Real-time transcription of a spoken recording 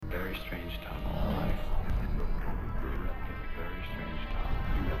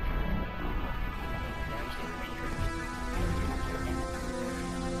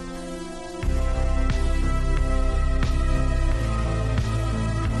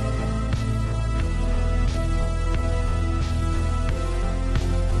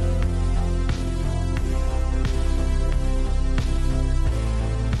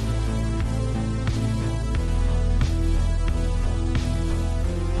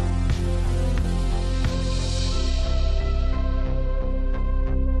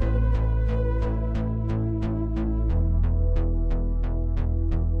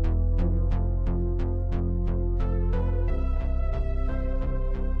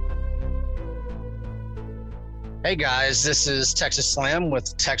Hey guys, this is Texas Slim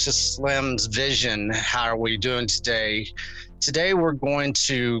with Texas Slim's Vision. How are we doing today? Today we're going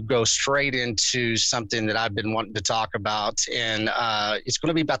to go straight into something that I've been wanting to talk about, and it's going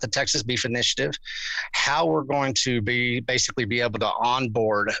to be about the Texas Beef Initiative, how we're going to be able to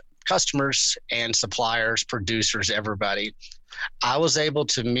onboard customers and suppliers, producers, everybody. I was able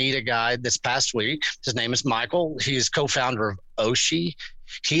to meet a guy this past week. His name is Michael. He's co-founder of Oshi.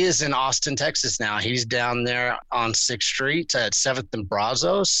 He is in Austin, Texas now. He's down there on 6th Street at 7th and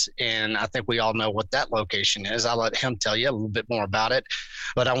Brazos. And I think we all know what that location is. I'll let him tell you a little bit more about it.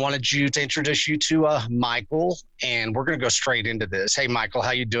 But I wanted you to introduce you to Michael, and we're going to go straight into this. Hey, Michael,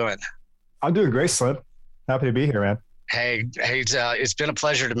 how you doing? I'm doing great, Slim. Happy to be here, man. Hey, it's been a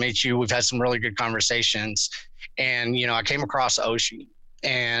pleasure to meet you. We've had some really good conversations. And, I came across Oshi,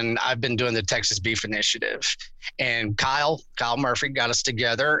 and I've been doing the Texas Beef Initiative. And Kyle Murphy got us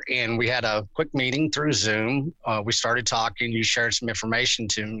together, and we had a quick meeting through Zoom. We started talking. You shared some information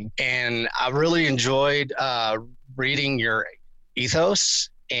to me, and I really enjoyed reading your ethos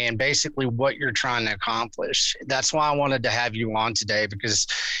and basically what you're trying to accomplish. That's why I wanted to have you on today, because,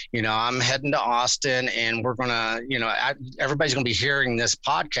 I'm heading to Austin, and we're going to, everybody's going to be hearing this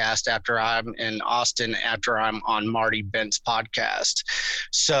podcast after I'm in Austin, after I'm on Marty Bent's podcast.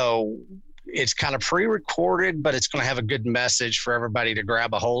 So it's kind of pre-recorded, but it's going to have a good message for everybody to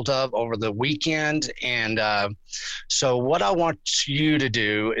grab a hold of over the weekend. And so what I want you to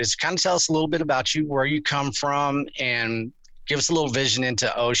do is kind of tell us a little bit about you, where you come from, and give us a little vision into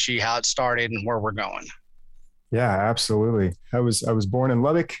Oshi, how it started and where we're going. Yeah, absolutely. I was born in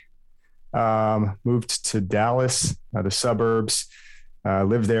Lubbock, moved to Dallas, the suburbs,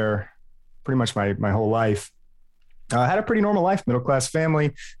 lived there pretty much my whole life. Had a pretty normal life, middle-class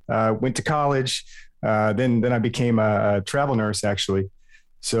family, went to college. Then I became a travel nurse, actually.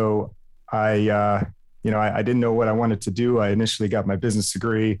 So I didn't know what I wanted to do. I initially got my business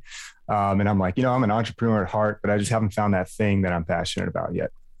degree. And I'm like, I'm an entrepreneur at heart, but I just haven't found that thing that I'm passionate about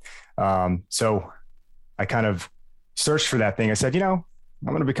yet. So I kind of searched for that thing. I said, I'm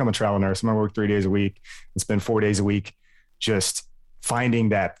going to become a travel nurse. I'm going to work 3 days a week and spend 4 days a week just finding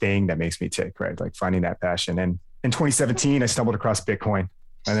that thing that makes me tick, right? Like finding that passion. And in 2017, I stumbled across Bitcoin,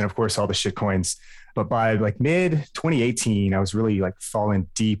 and then of course all the shit coins. But by like mid 2018, I was really like falling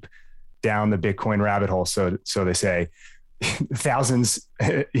deep down the Bitcoin rabbit hole. So they say. Thousands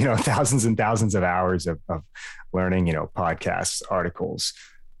and thousands of hours of learning, podcasts, articles,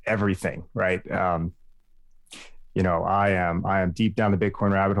 everything, right? I am deep down the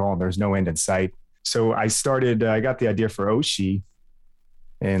Bitcoin rabbit hole, and there's no end in sight. So I got the idea for Oshi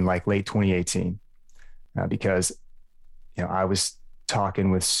in like late 2018 because, I was talking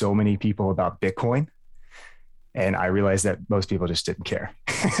with so many people about Bitcoin, and I realized that most people just didn't care.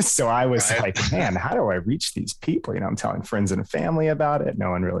 So I was like, man, how do I reach these people? I'm telling friends and family about it. No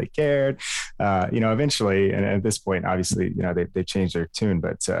one really cared. Eventually, and at this point, obviously, they changed their tune,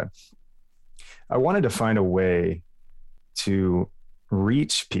 but I wanted to find a way to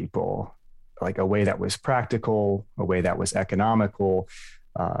reach people, like a way that was practical, a way that was economical,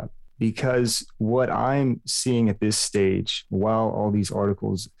 because what I'm seeing at this stage, while all these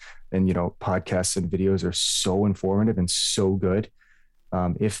articles and, podcasts and videos are so informative and so good,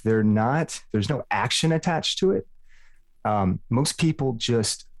 if they're not, there's no action attached to it. Most people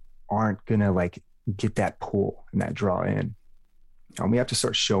just aren't going to like get that pull and that draw in. We have to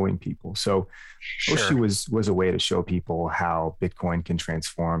start showing people. So sure. Oshi was a way to show people how Bitcoin can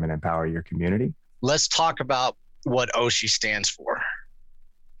transform and empower your community. Let's talk about what Oshi stands for.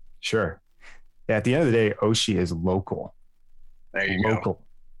 Sure. At the end of the day, Oshi is local. There you go.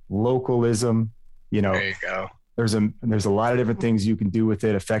 Localism, there you go. There's a lot of different things you can do with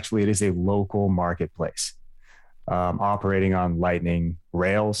it. Effectively, it is a local marketplace operating on Lightning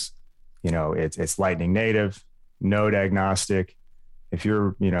rails. It's Lightning native, node agnostic. If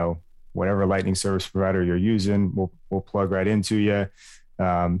you're, whatever Lightning service provider you're using, we'll plug right into you.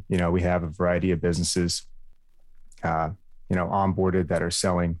 We have a variety of businesses, onboarded that are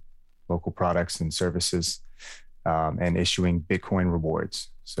selling local products and services and issuing Bitcoin rewards.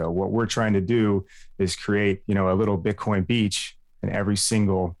 So what we're trying to do is create, a little Bitcoin beach in every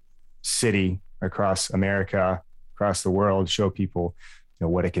single city across America, across the world, show people,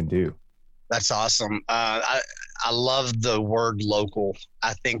 what it can do. That's awesome. I love the word local.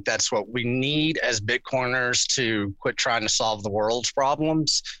 I think that's what we need as Bitcoiners to quit trying to solve the world's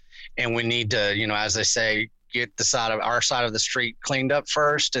problems. And we need to, as they say, get our side of the street cleaned up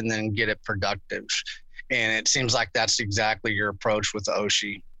first and then get it productive. And it seems like that's exactly your approach with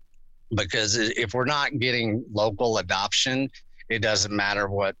Oshi, because if we're not getting local adoption, It doesn't matter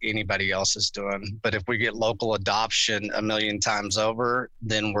what anybody else is doing. But if we get local adoption a million times over,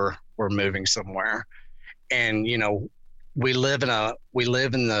 then we're moving somewhere. And we live in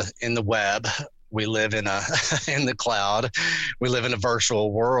the web. We live in a in the cloud. We live in a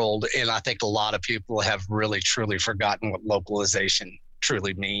virtual world, and I think a lot of people have really truly forgotten what localization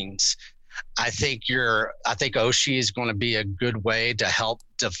truly means. I think Oshi is going to be a good way to help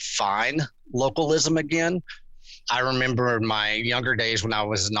define localism again. I remember in my younger days when I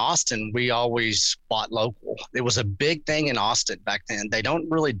was in Austin, we always bought local. It was a big thing in Austin back then. They don't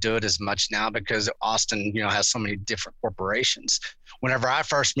really do it as much now because Austin, has so many different corporations. Whenever I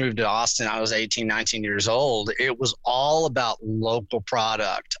first moved to Austin, I was 18, 19 years old. It was all about local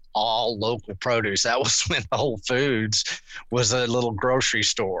product, all local produce. That was when Whole Foods was a little grocery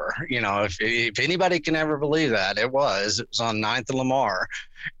store. If anybody can ever believe that, it was on 9th and Lamar.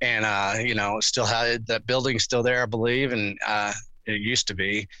 And, still had that building still there, I believe. And it used to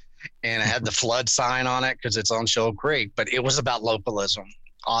be. And it had the flood sign on it because it's on Shoal Creek. But it was about localism.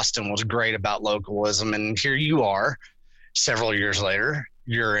 Austin was great about localism. And here you are several years later.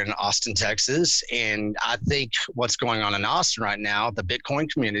 You're in Austin, Texas. And I think what's going on in Austin right now, the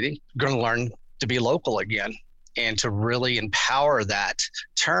Bitcoin community, going to learn to be local again and to really empower that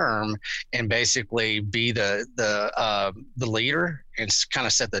term and basically be the leader and kind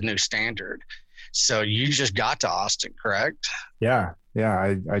of set the new standard. So you just got to Austin, correct? Yeah.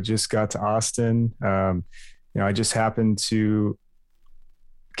 I just got to Austin. I just happened to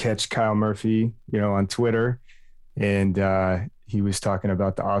catch Kyle Murphy, on Twitter, and he was talking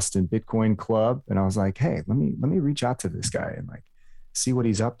about the Austin Bitcoin Club, and I was like, hey, let me reach out to this guy and see what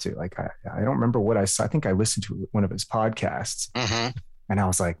he's up to. I don't remember what I saw. I think I listened to one of his podcasts, and I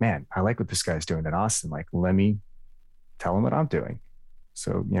was like, man, I like what this guy's doing in Austin. Let me tell him what I'm doing.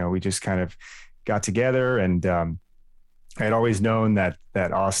 So, we just kind of got together, and I had always known that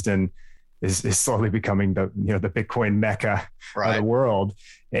Austin is slowly becoming the Bitcoin mecca of the world.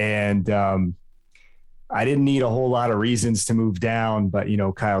 And I didn't need a whole lot of reasons to move down, but,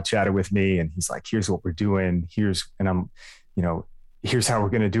 Kyle chatted with me and he's like, here's what we're doing. Here's how we're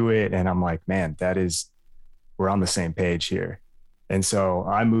going to do it. And I'm like, man, we're on the same page here. And so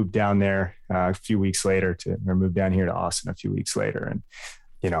I moved down there moved down here to Austin a few weeks later. And,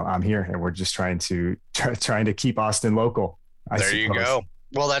 I'm here and we're just trying to keep Austin local. There you go.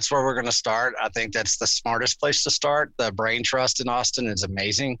 Well, that's where we're going to start. I think that's the smartest place to start. The brain trust in Austin is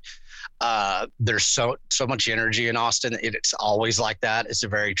amazing. There's so much energy in Austin. It's always like that. It's a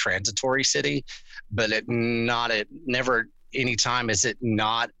very transitory city, but never any time is it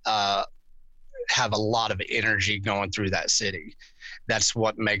not have a lot of energy going through that city. That's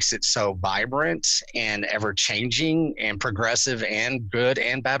what makes it so vibrant and ever changing and progressive and good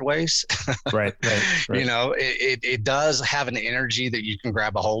and bad ways. Right. It does have an energy that you can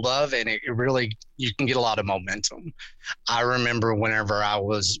grab a hold of, and you can get a lot of momentum. I remember whenever I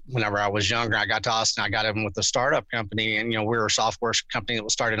was younger, I got to Austin, I got in with a startup company, and, we were a software company that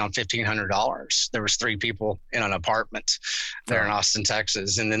was started on $1,500. There was 3 people in an apartment there in Austin,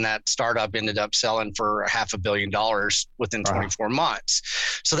 Texas. And then that startup ended up selling for $500 million within 24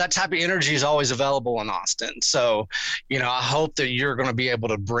 months. So that type of energy is always available in Austin. So, I hope that you're going to be able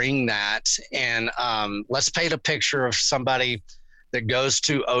to bring that. And let's paint a picture of somebody that goes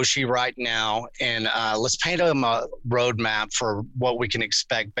to Oshi right now, and let's paint them a roadmap for what we can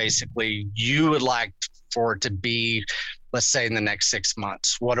expect. Basically, you would like for it to be, let's say, in the next 6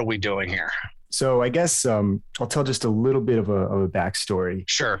 months. What are we doing here? So I guess I'll tell just a little bit of a backstory.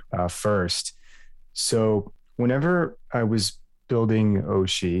 Sure. First. So whenever I was building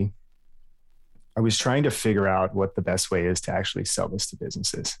Oshi, I was trying to figure out what the best way is to actually sell this to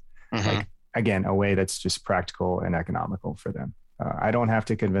businesses. Again, a way that's just practical and economical for them. I don't have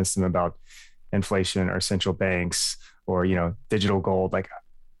to convince them about inflation or central banks or, digital gold. I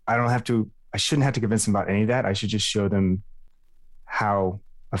shouldn't have to convince them about any of that. I should just show them how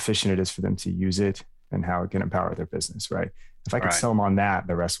efficient it is for them to use it and how it can empower their business, right? If I could sell them on that,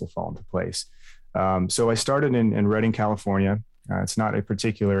 the rest will fall into place. So I started in Redding, California. It's not a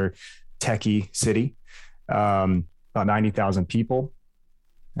particular techie city, about 90,000 people.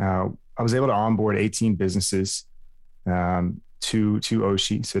 I was able to onboard 18 businesses to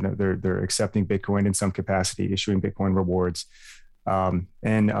Oshi. So they're accepting Bitcoin in some capacity, issuing Bitcoin rewards.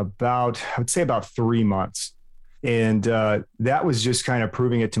 And I would say about 3 months. And that was just kind of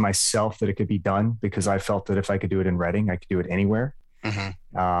proving it to myself that it could be done, because I felt that if I could do it in Redding, I could do it anywhere.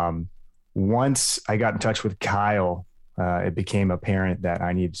 Once I got in touch with Kyle, it became apparent that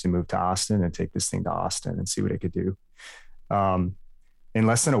I needed to move to Austin and take this thing to Austin and see what it could do. In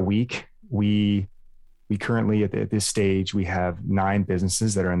less than a week, we We currently at this stage, we have 9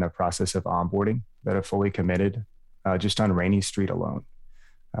 businesses that are in the process of onboarding that are fully committed just on Rainy Street alone.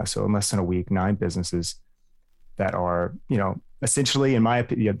 So in less than a week, 9 businesses that are, essentially, in my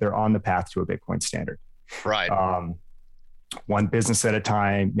opinion, they're on the path to a Bitcoin standard. Right. One business at a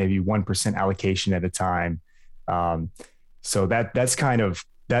time, maybe 1% allocation at a time. So that's kind of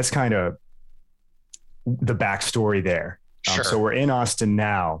the backstory there. Sure. So we're in Austin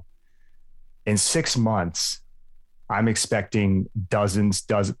now. In 6 months, I'm expecting dozens,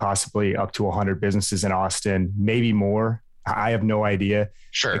 possibly up to 100 businesses in Austin, maybe more. I have no idea.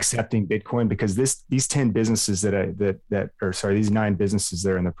 Sure. Accepting Bitcoin, because these 10 businesses these 9 businesses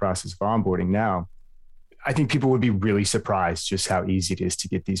that are in the process of onboarding now, I think people would be really surprised just how easy it is to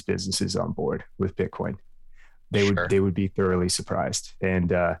get these businesses on board with Bitcoin. They would be thoroughly surprised.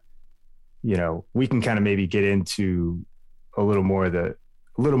 And, we can kind of maybe get into a little more of the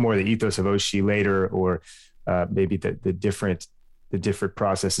ethos of Oshi later, or maybe the different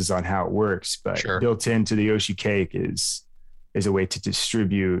processes on how it works. But built into the Oshi Cake is a way to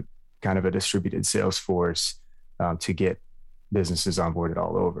distribute kind of a distributed sales force to get businesses onboarded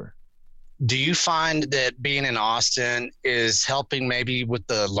all over. Do you find that being in Austin is helping maybe with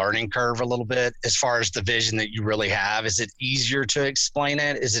the learning curve a little bit as far as the vision that you really have? Is it easier to explain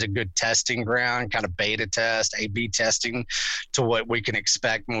it? Is it a good testing ground, kind of beta test, A/B testing to what we can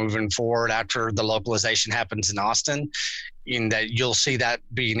expect moving forward after the localization happens in Austin? In that you'll see that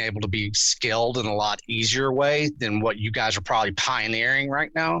being able to be scaled in a lot easier way than what you guys are probably pioneering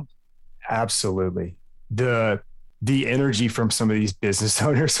right now? Absolutely. The energy from some of these business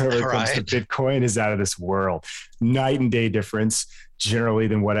owners when it comes to Bitcoin is out of this world. Night and day difference generally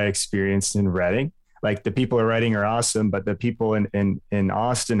than what I experienced in Reading. Like, the people at Reading are awesome, but the people in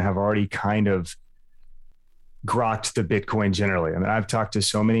Austin have already kind of grokked the Bitcoin generally. I mean, I've talked to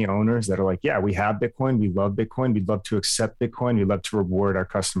so many owners that are like, yeah, we have Bitcoin. We love Bitcoin. We'd love to accept Bitcoin. We'd love to reward our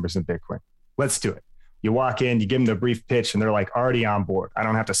customers in Bitcoin. Let's do it. You walk in, you give them the brief pitch, and they're like already on board. I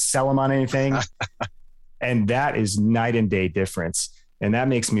don't have to sell them on anything. And that is night and day difference. And that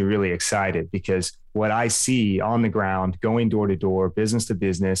makes me really excited, because what I see on the ground, going door to door, business to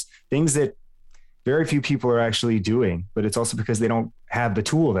business, things that very few people are actually doing, but it's also because they don't have the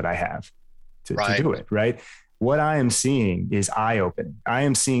tool that I have to do it, right? What I am seeing is eye-opening. I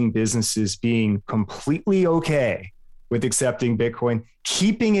am seeing businesses being completely okay with accepting Bitcoin,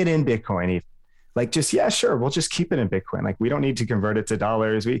 keeping it in Bitcoin even. Like, just, yeah, sure, we'll just keep it in Bitcoin. Like, we don't need to convert it to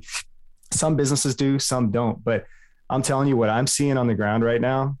dollars. Some businesses do, some don't. But I'm telling you, what I'm seeing on the ground right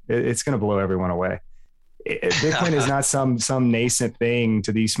now, it's going to blow everyone away. Bitcoin is not some nascent thing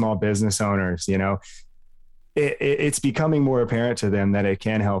to these small business owners. It's becoming more apparent to them that it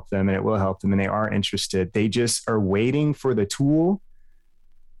can help them and it will help them, and they are interested. They just are waiting for the tool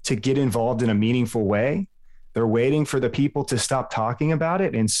to get involved in a meaningful way. They're waiting for the people to stop talking about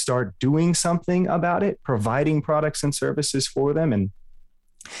it and start doing something about it, providing products and services for them. And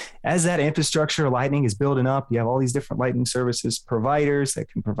as that infrastructure of Lightning is building up, you have all these different Lightning services providers that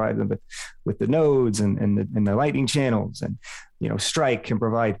can provide them with the nodes and the Lightning channels. And, Strike can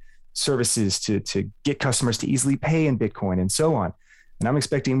provide services to get customers to easily pay in Bitcoin and so on. And I'm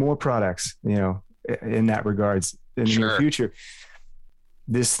expecting more products, in that regards in the near future.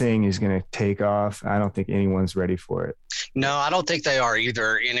 This thing is going to take off. I don't think anyone's ready for it. No, I don't think they are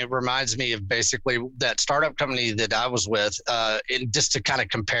either. And it reminds me of basically that startup company that I was with. And just to kind of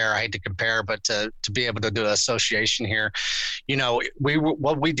compare, I hate to compare, but to be able to do an association here,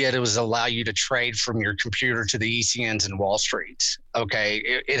 what we did was allow you to trade from your computer to the ECNs in Wall Street. Okay.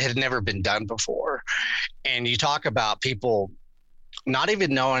 It had never been done before. And you talk about people not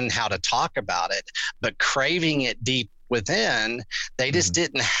even knowing how to talk about it, but craving it deep within. They just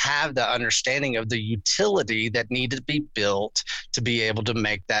didn't have the understanding of the utility that needed to be built to be able to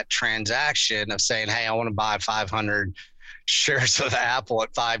make that transaction of saying, hey, I want to buy 500 shares of Apple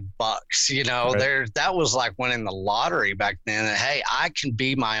at $5. That was like winning the lottery back then. And, hey, I can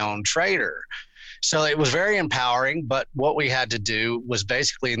be my own trader. So it was very empowering. But what we had to do was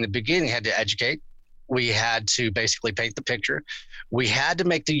basically in the beginning had to educate. We had to basically paint the picture. We had to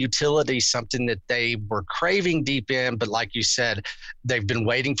make the utility something that they were craving deep in, but like you said, they've been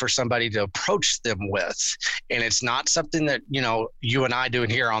waiting for somebody to approach them with. And it's not something that, you and I doing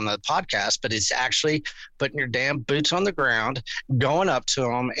here on the podcast, but it's actually putting your damn boots on the ground, going up to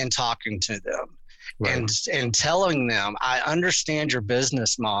them and talking to them. Right. And telling them, I understand your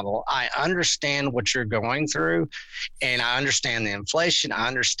business model. I understand what you're going through, and I understand the inflation. I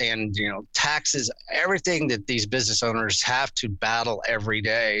understand, taxes, everything that these business owners have to battle every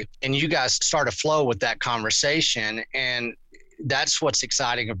day. And you guys start a flow with that conversation, and that's what's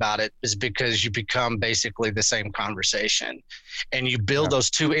exciting about it, is because you become basically the same conversation, and you build those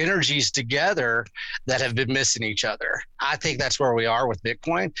two energies together that have been missing each other. I think that's where we are with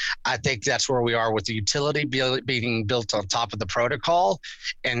Bitcoin. I think that's where we are with the utility being built on top of the protocol.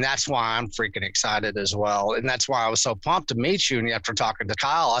 And that's why I'm freaking excited as well. And that's why I was so pumped to meet you. And after talking to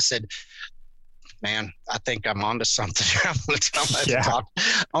Kyle, I said, man, I think I'm onto something. I'm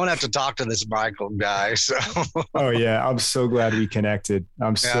gonna have to talk to this Michael guy. So. Oh yeah, I'm so glad we connected.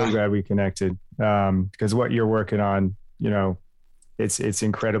 Because what you're working on, it's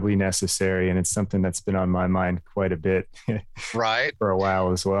incredibly necessary, and it's something that's been on my mind quite a bit, right, for a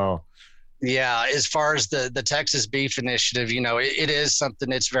while as well. Yeah, as far as the Texas Beef Initiative, it is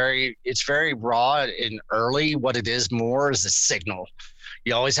something. It's very raw and early. What it is more is a signal.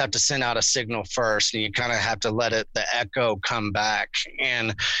 You always have to send out a signal first, and you kind of have to let the echo come back.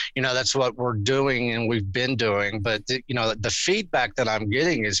 And, that's what we're doing and we've been doing. But, the feedback that I'm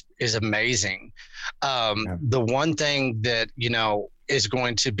getting is amazing. The one thing that, is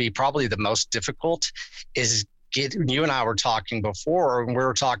going to be probably the most difficult is you and I were talking before, and we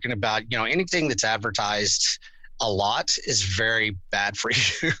were talking about, anything that's advertised a lot is very bad for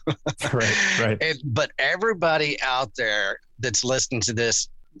you. Right. But everybody out there that's listening to this,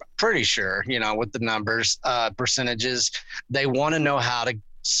 pretty sure, with the numbers, percentages, they want to know how to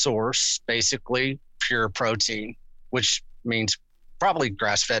source basically pure protein, which means probably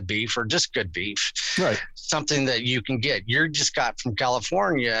grass-fed beef or just good beef. Right. Something that you can get. You just got from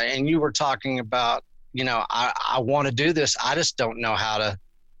California, and you were talking about, I want to do this. I just don't know how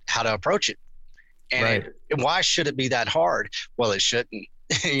to approach it. And why should it be that hard? Well, it shouldn't.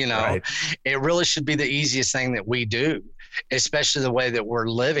 It really should be the easiest thing that we do, especially the way that we're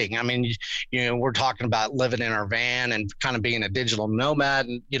living. I mean, we're talking about living in our van and kind of being a digital nomad,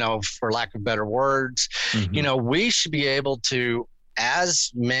 for lack of better words. Mm-hmm. We should be able to,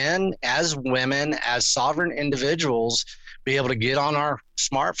 as men, as women, as sovereign individuals, be able to get on our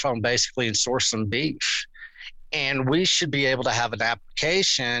smartphone basically and source some beef. And we should be able to have an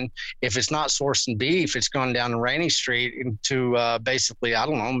application. If it's not sourcing beef, it's going down Rainy Street into basically, I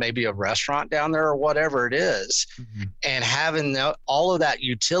don't know, maybe a restaurant down there or whatever it is. Mm-hmm. And having all of that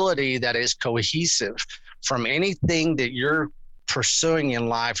utility that is cohesive from anything that you're pursuing in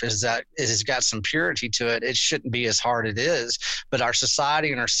life is that it has got some purity to it. It shouldn't be as hard as it is, but our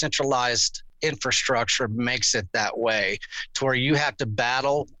society and our centralized infrastructure makes it that way, to where you have to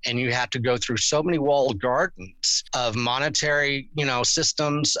battle and you have to go through so many walled gardens of monetary,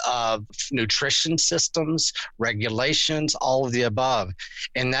 systems, of nutrition systems, regulations, all of the above.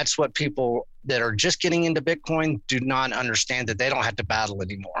 And that's what people that are just getting into Bitcoin do not understand, that they don't have to battle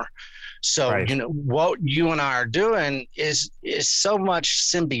anymore. So, what you and I are doing is so much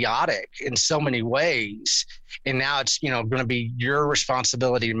symbiotic in so many ways. And now it's, going to be your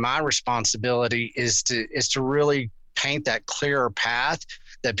responsibility and my responsibility is to really paint that clearer path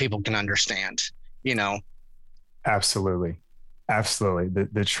that people can understand, Absolutely.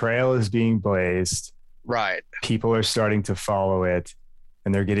 The trail is being blazed. Right. People are starting to follow it,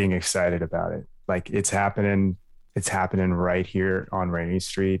 and they're getting excited about it. Like it's happening right here on Rainy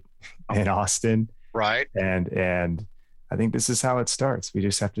Street in Austin. Right. And I think this is how it starts. We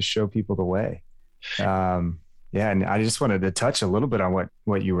just have to show people the way. And I just wanted to touch a little bit on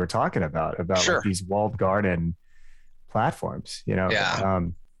what you were talking about sure. Like these walled garden platforms, Yeah. I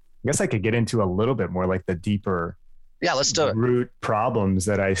guess I could get into a little bit more like the deeper let's do it. Root problems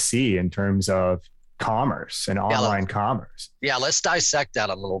that I see in terms of commerce and online commerce. Yeah. Let's dissect that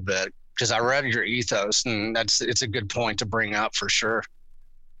a little bit, because I read your ethos, and it's a good point to bring up for sure.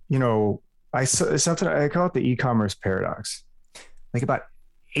 It's something I call it the e-commerce paradox. Like about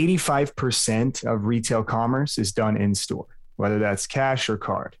 85% of retail commerce is done in store, whether that's cash or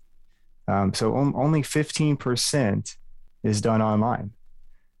card. So only 15% is done online.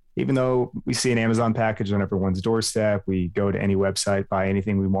 Even though we see an Amazon package on everyone's doorstep, we go to any website, buy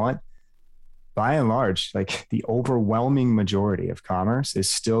anything we want. By and large, like the overwhelming majority of commerce is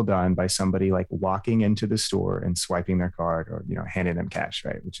still done by somebody like walking into the store and swiping their card, or, handing them cash,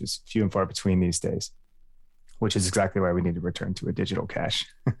 right? Which is few and far between these days, which is exactly why we need to return to a digital cash.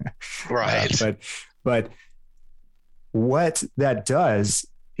 Right. But what that does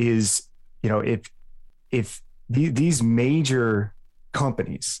is, if these major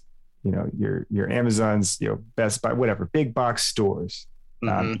companies, your Amazons, Best Buy, whatever, big box stores,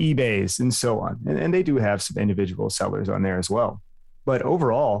 eBays and so on. And they do have some individual sellers on there as well. But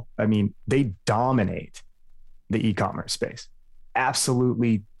overall, I mean, they dominate the e-commerce space,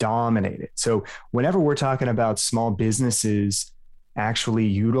 absolutely dominate it. So whenever we're talking about small businesses actually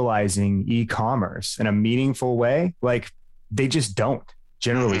utilizing e-commerce in a meaningful way, like they just don't,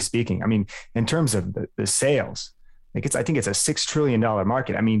 generally speaking. I mean, in terms of the sales, like I think it's a $6 trillion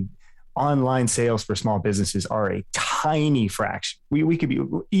market. I mean, online sales for small businesses are a tiny fraction. We could be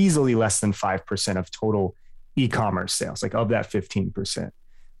easily less than 5% of total e-commerce sales, like of that 15%.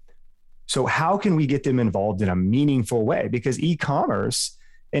 So how can we get them involved in a meaningful way? Because e-commerce,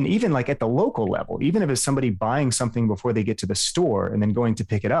 and even like at the local level, even if it's somebody buying something before they get to the store and then going to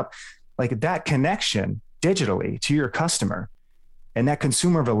pick it up, like that connection digitally to your customer and that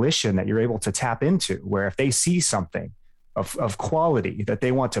consumer volition that you're able to tap into, where if they see something of quality that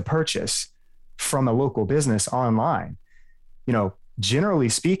they want to purchase from a local business online, you know, generally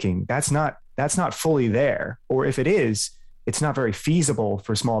speaking, that's not fully there. Or if it is, it's not very feasible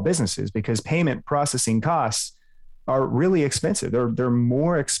for small businesses because payment processing costs are really expensive. They're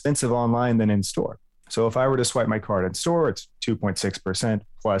more expensive online than in store. So if I were to swipe my card in store, it's 2.6%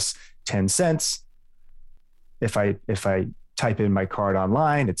 plus 10 cents. If I type in my card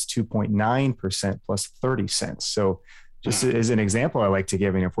online, it's 2.9% plus 30 cents. So just as an example, I like to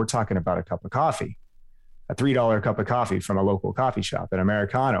give, if we're talking about a cup of coffee, a $3 cup of coffee from a local coffee shop, an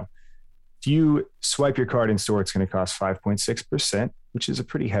Americano, if you swipe your card in store, it's going to cost 5.6%, which is a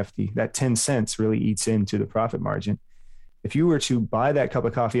pretty hefty. That 10 cents really eats into the profit margin. If you were to buy that cup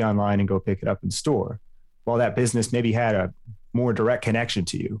of coffee online and go pick it up in store, while that business maybe had a more direct connection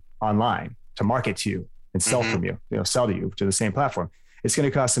to you online to market to you and sell from you, sell to you to the same platform, it's going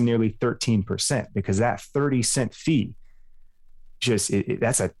to cost them nearly 13% because that 30-cent fee,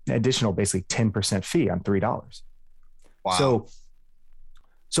 that's an additional basically 10% fee on $3. Wow.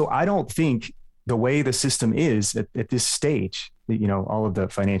 So I don't think the way the system is at this stage, all of the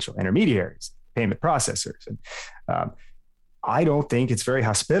financial intermediaries, payment processors, and I don't think it's very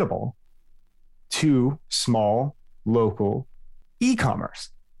hospitable to small local e-commerce.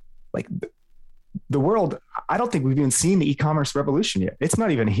 Like the world, I don't think we've even seen the e-commerce revolution yet. It's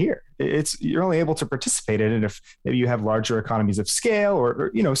not even here. You're only able to participate in it if maybe you have larger economies of scale,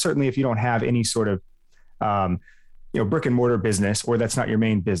 or certainly if you don't have any sort of brick and mortar business, or that's not your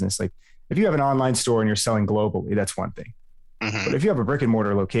main business. Like if you have an online store and you're selling globally, that's one thing. But if you have a brick and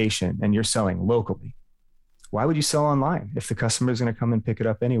mortar location and you're selling locally, why would you sell online if the customer is going to come and pick it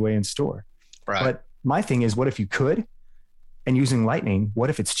up anyway in store? Right. But my thing is, what if you could? And using Lightning, what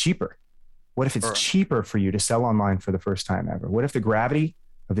if it's cheaper? What if it's cheaper for you to sell online for the first time ever? What if the gravity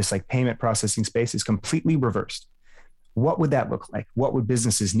of this like payment processing space is completely reversed? What would that look like? What would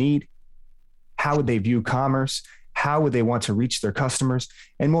businesses need? How would they view commerce? How would they want to reach their customers?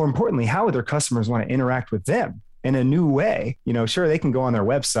 And more importantly, how would their customers want to interact with them in a new way? Sure, they can go on their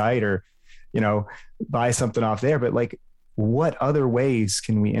website or, buy something off there, but like, what other ways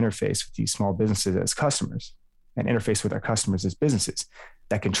can we interface with these small businesses as customers and interface with our customers as businesses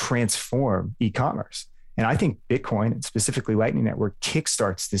that can transform e-commerce? And I think Bitcoin, and specifically Lightning Network,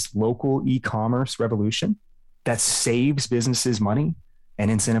 kickstarts this local e-commerce revolution that saves businesses money and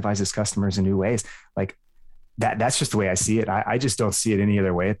incentivizes customers in new ways. Like that's just the way I see it. I just don't see it any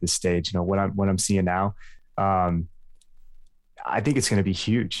other way at this stage. What I'm seeing now, I think it's going to be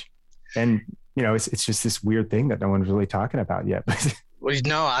huge. And, it's just this weird thing that no one's really talking about yet. Well,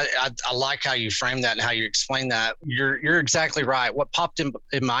 I like how you frame that and how you explain that. You're exactly right. What popped in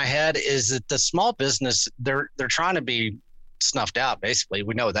my head is that the small business, they're trying to be snuffed out. Basically,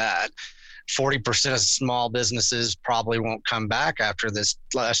 we know that 40% of small businesses probably won't come back after this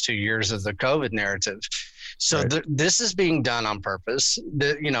last 2 years of the COVID narrative. So right. This is being done on purpose.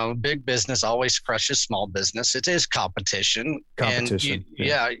 Big business always crushes small business. It is competition. And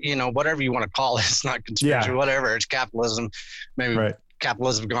whatever you want to call it, it's not conspiracy, whatever. It's capitalism. Maybe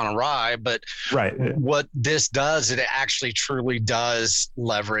capitalism gone awry, but what this does, it actually truly does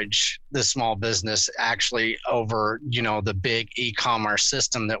leverage the small business actually over, the big e-commerce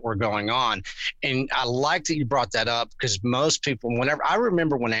system that we're going on. And I like that you brought that up because most people, I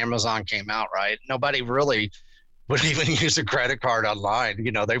remember when Amazon came out, right? Nobody really would even use a credit card online.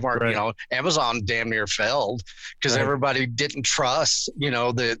 They weren't, Amazon damn near failed because everybody didn't trust,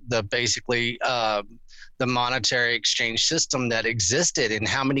 the basically, the monetary exchange system that existed and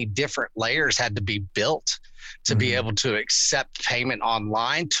how many different layers had to be built to be able to accept payment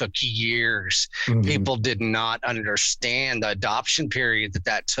online took years. People did not understand the adoption period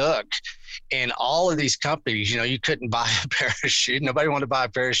that took. And all of these companies, you couldn't buy a pair of shoes. Nobody wanted to buy a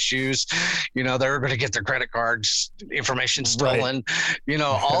pair of shoes. They were going to get their credit cards information stolen.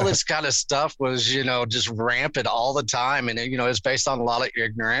 All this kind of stuff was, just rampant all the time. And, it's based on a lot of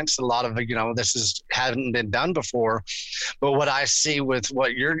ignorance. A lot of, this hadn't been done before. But what I see with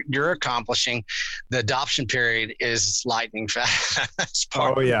what you're accomplishing, the adoption period is lightning fast.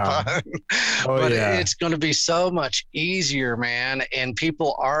 Oh yeah. But it's going to be so much easier, man. And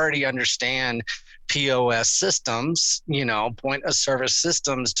people already understand POS systems, point of service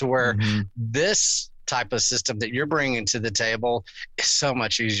systems, to where this type of system that you're bringing to the table is so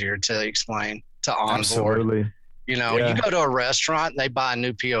much easier to explain, to onboard. Absolutely. You go to a restaurant and they buy a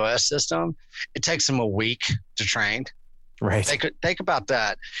new POS system, it takes them a week to train. Right. Think about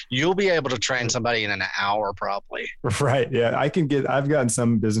that. You'll be able to train somebody in an hour probably. Right. Yeah. I've gotten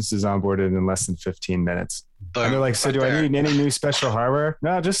some businesses onboarded in less than 15 minutes. Boom, and they're like, so do I need any new special hardware?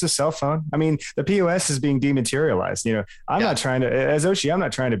 No, just a cell phone. I mean, the POS is being dematerialized. I'm not trying to, as Oshi, I'm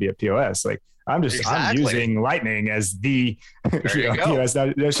not trying to be a POS. Like I'm using Lightning as the POS.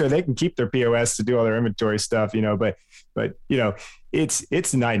 Now, sure, they can keep their POS to do all their inventory stuff, but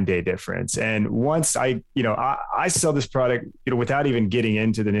it's night and day difference. And once I sell this product, without even getting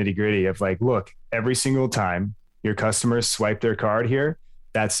into the nitty gritty of like, look, every single time your customers swipe their card here,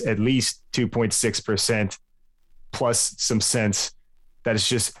 that's at least 2.6% plus some cents that is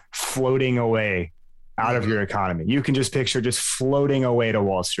just floating away out of your economy. You can just picture just floating away to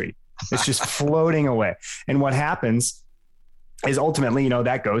Wall Street. It's just floating away. And what happens is ultimately,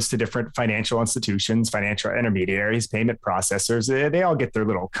 that goes to different financial institutions, financial intermediaries, payment processors. They all get their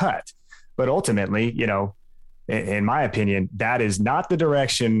little cut. But ultimately, in my opinion, that is not the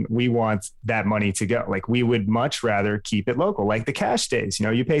direction we want that money to go. Like we would much rather keep it local, like the cash days.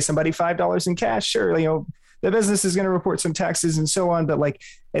 You pay somebody $5 in cash, sure, the business is going to report some taxes and so on. But like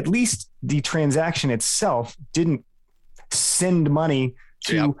at least the transaction itself didn't send money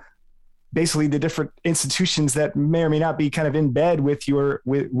to basically the different institutions that may or may not be kind of in bed with your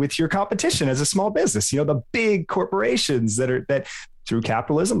competition as a small business. The big corporations that through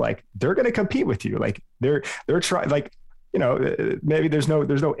capitalism, like they're going to compete with you. Like they're trying, like, maybe there's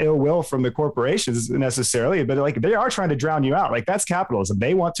no ill will from the corporations necessarily, but like they are trying to drown you out. Like that's capitalism.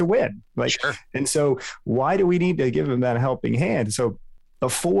 They want to win. Like, sure. And so why do we need to give them that helping hand? So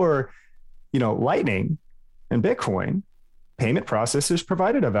before, Lightning and Bitcoin, payment processors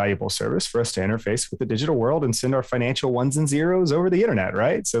provided a valuable service for us to interface with the digital world and send our financial ones and zeros over the internet,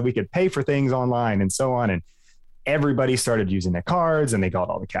 right? So we could pay for things online and so on. And everybody started using their cards and they got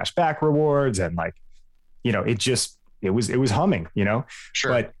all the cash back rewards. And like, it was humming,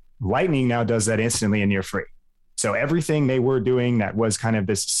 Sure. But Lightning now does that instantly and you're free. So everything they were doing that was kind of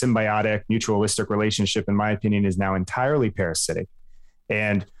this symbiotic, mutualistic relationship, in my opinion, is now entirely parasitic.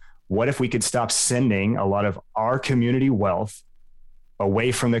 And what if we could stop sending a lot of our community wealth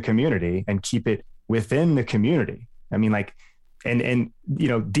away from the community and keep it within the community? I mean, like, and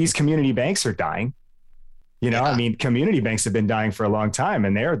these community banks are dying. I mean, community banks have been dying for a long time,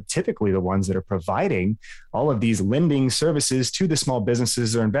 and they're typically the ones that are providing all of these lending services to the small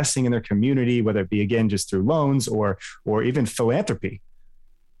businesses or investing in their community, whether it be, again, just through loans or even philanthropy.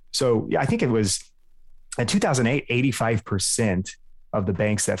 So I think it was in 2008, 85% of the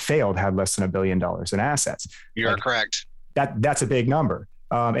banks that failed had less than $1 billion in assets. You're correct. That's a big number.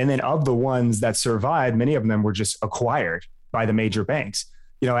 And then of the ones that survived, many of them were just acquired by the major banks.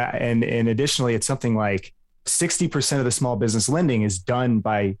 And additionally, it's something like 60% of the small business lending is done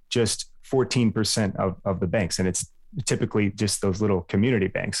by just 14% of the banks. And it's typically just those little community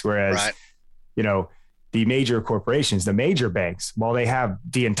banks. Whereas, the major corporations, the major banks, while they have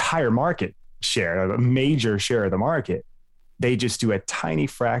the entire market share, a major share of the market, they just do a tiny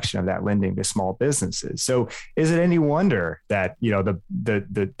fraction of that lending to small businesses. So is it any wonder that,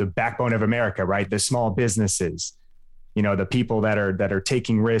 the backbone of America, right? The small businesses, the people that are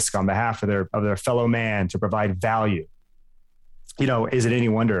taking risk on behalf of their fellow man to provide value, is it any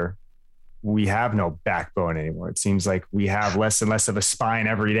wonder we have no backbone anymore? It seems like we have less and less of a spine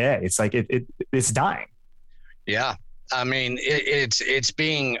every day. It's like it's dying. Yeah. I mean, it's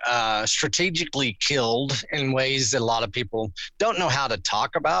being strategically killed in ways that a lot of people don't know how to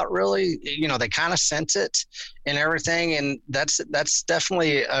talk about, really. They kind of sense it and everything. And that's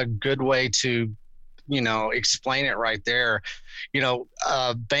definitely a good way to, explain it right there.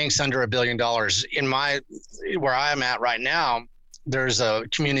 Banks under $1 billion. Where I'm at right now, there's a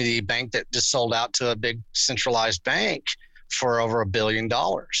community bank that just sold out to a big centralized bank for over $1 billion.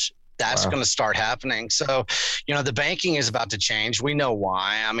 That's going to start happening. So, the banking is about to change. We know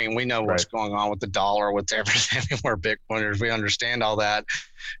why. I mean, we know what's going on with the dollar, with everything. We're Bitcoiners. We understand all that.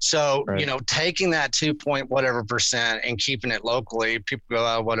 So, taking that 2% and keeping it locally, people go,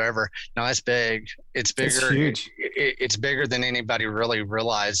 oh, whatever. No, that's big. It's bigger. It's huge. It's bigger than anybody really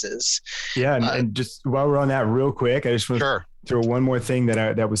realizes. Yeah. And just while we're on that real quick, I just want to throw one more thing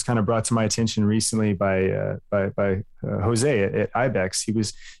that was kind of brought to my attention recently by Jose at IBEX.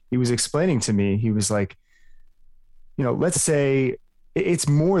 He was explaining to me, he was like, let's say it's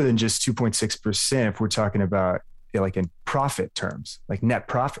more than just 2.6% if we're talking about like in profit terms, like net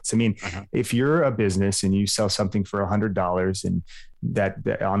profits. I mean, if you're a business and you sell something for $100 and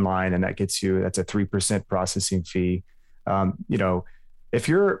that online, and that gets you, that's a 3% processing fee. If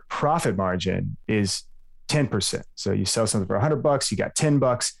your profit margin is 10%, so you sell something for $100, you got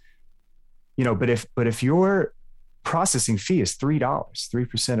 $10, but if your processing fee is $3,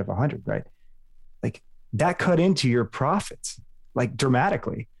 3% of 100, right? Like that cut into your profits like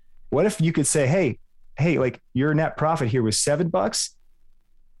dramatically. What if you could say, hey, like your net profit here was $7,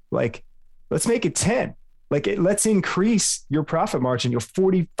 like let's make it 10. Like let's increase your profit margin,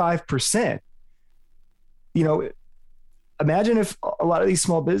 45%. Imagine if a lot of these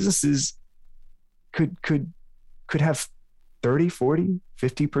small businesses could have 30, 40,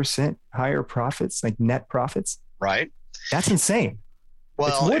 50% higher profits, like net profits. Right. That's insane. Well,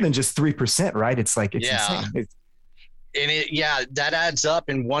 it's more than just 3%, right? It's insane. That adds up.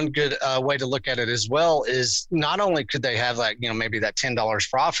 And one good way to look at it as well is not only could they have like, maybe that $10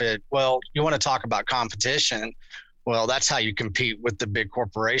 profit. Well, you want to talk about competition. Well, that's how you compete with the big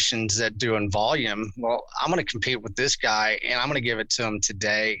corporations that do in volume. Well, I'm going to compete with this guy and I'm going to give it to him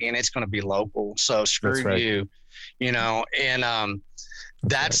today and it's going to be local. So screw you,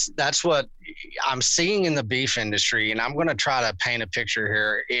 that's what I'm seeing in the beef industry. And I'm going to try to paint a picture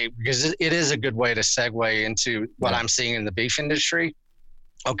here because it is a good way to segue into what I'm seeing in the beef industry.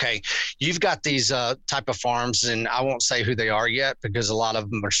 Okay, you've got these type of farms, and I won't say who they are yet because a lot of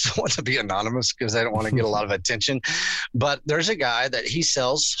them are still want to be anonymous because they don't want to get a lot of attention. But there's a guy that he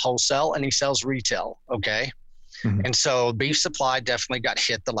sells wholesale and he sells retail. Okay. Mm-hmm. And so beef supply definitely got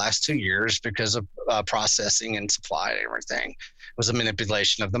hit the last 2 years because of processing and supply and everything. It was a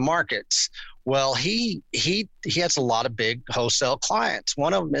manipulation of the markets. Well, he has a lot of big wholesale clients.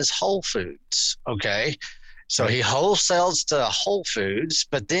 One of them is Whole Foods. Okay. So he wholesales to Whole Foods,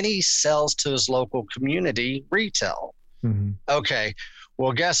 but then he sells to his local community retail. Mm-hmm. Okay.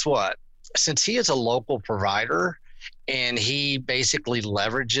 Well, guess what? Since he is a local provider and he basically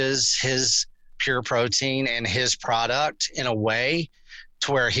leverages his pure protein and his product in a way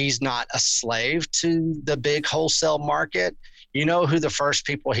to where he's not a slave to the big wholesale market, you know who the first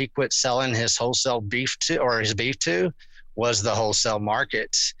people he quit selling his wholesale beef to or his beef to? Was the wholesale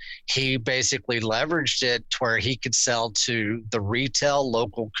markets. He basically leveraged it to where he could sell to the retail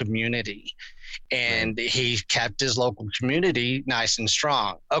local community. And he kept his local community nice and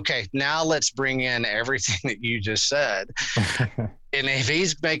strong. Okay, now let's bring in everything that you just said. And if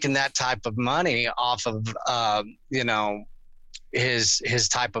he's making that type of money off of, his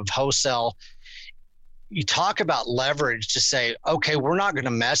type of wholesale, you talk about leverage to say, okay, we're not going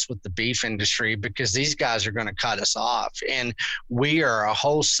to mess with the beef industry because these guys are going to cut us off. And we are a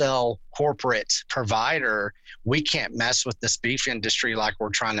wholesale corporate provider. We can't mess with this beef industry like we're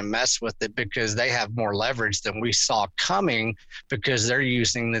trying to mess with it because they have more leverage than we saw coming because they're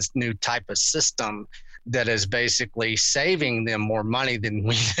using this new type of system that is basically saving them more money than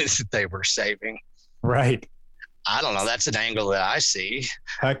we they were saving. Right. I don't know. That's an angle that I see.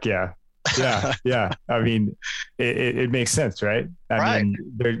 Heck yeah. Yeah. I mean, it makes sense, right? I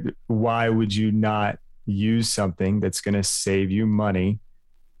mean, why would you not use something that's going to save you money?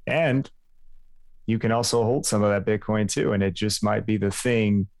 And you can also hold some of that Bitcoin too. And it just might be the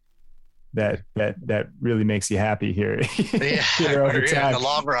thing that really makes you happy here. Yeah, over time. In the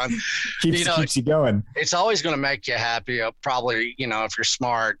long run, keeps you going. It's always going to make you happy. Probably, if you're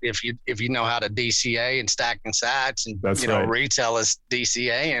smart, if you know how to DCA and stack and sats, and That's right. Retail is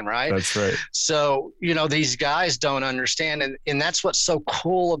DCAing, right? That's right. So these guys don't understand, and that's what's so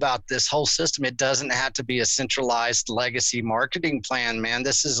cool about this whole system. It doesn't have to be a centralized legacy marketing plan, man.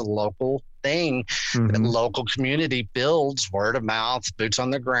 This is a local thing. Mm-hmm. That local community builds word of mouth, boots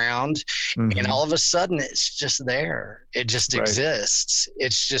on the ground, mm-hmm. and all of a sudden it's just there. It just exists.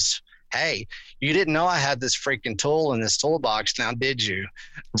 It's just, hey, you didn't know I had this freaking tool in this toolbox. Now, did you?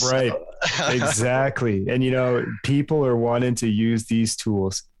 Right. So. Exactly. And people are wanting to use these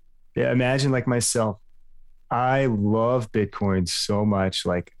tools. Yeah, imagine like myself. I love Bitcoin so much.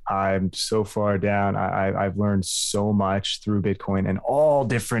 Like I'm so far down. I've learned so much through Bitcoin and all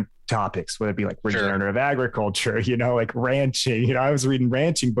different topics, whether it be like regenerative agriculture, like ranching. I was reading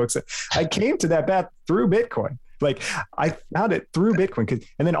ranching books. I came to that path through Bitcoin. Like I found it through Bitcoin,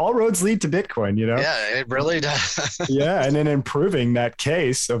 and then all roads lead to Bitcoin. Yeah, it really does. Yeah, and then improving that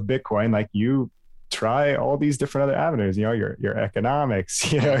case of Bitcoin, like you try all these different other avenues. Your economics,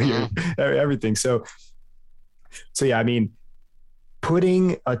 mm-hmm. your everything. So yeah, I mean,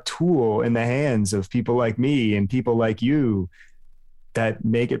 putting a tool in the hands of people like me and people like you that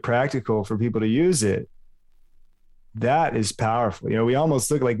make it practical for people to use it, that is powerful. You know, we almost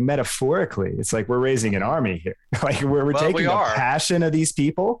look like metaphorically, it's like we're raising an army here. Like we're taking the passion of these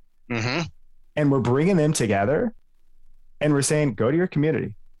people and we're bringing them together and we're saying, go to your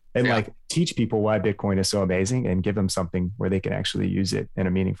community and like teach people why Bitcoin is so amazing and give them something where they can actually use it in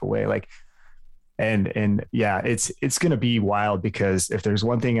a meaningful way. Like, and yeah, it's going to be wild, because if there's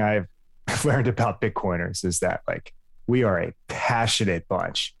one thing I've learned about Bitcoiners is that like we are a passionate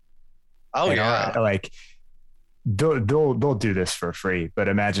bunch. Oh yeah. Like they'll do this for free, but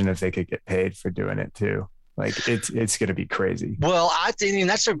imagine if they could get paid for doing it too. Like it's going to be crazy. Well, I think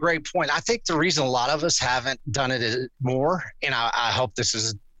that's a great point. I think the reason a lot of us haven't done it more, and I hope this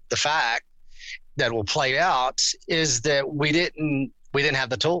is the fact that will play out, is that we didn't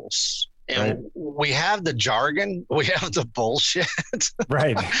have the tools. And we have the jargon, we have the bullshit,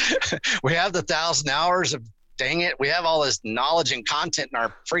 right? We have the 1,000 hours of, dang it, we have all this knowledge and content in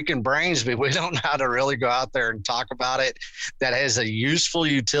our freaking brains, but we don't know how to really go out there and talk about it. That has a useful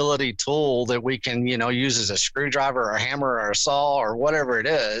utility tool that we can, use as a screwdriver or a hammer or a saw or whatever it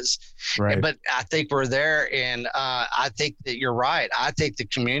is. Right. But I think we're there, and I think that you're right. I think the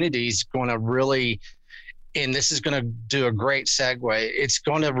community's going to really, and this is going to do a great segue, it's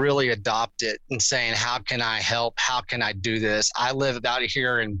going to really adopt it and saying, how can I help? How can I do this? I live out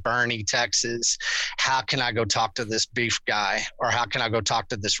here in Boerne, Texas. How can I go talk to this beef guy? Or how can I go talk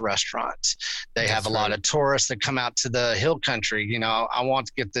to this restaurant? They have a lot of tourists that come out to the hill country. I want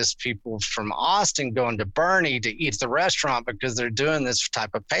to get this people from Austin going to Boerne to eat at the restaurant because they're doing this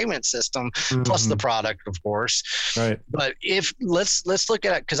type of payment system, plus the product, of course. Right. But let's look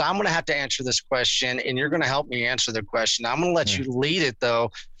at it, because I'm going to have to answer this question, and you're going to help me answer the question. I'm going to let you lead it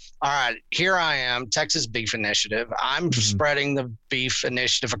though. All right, here I am, Texas Beef Initiative. I'm spreading the beef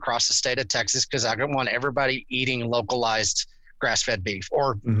initiative across the state of Texas because I don't want everybody eating localized grass-fed beef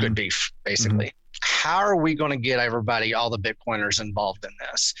or good beef, basically. How are we going to get everybody, all the Bitcoiners, involved in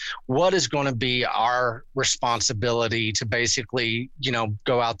this? What is going to be our responsibility to basically,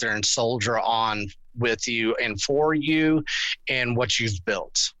 go out there and soldier on with you and for you and what you've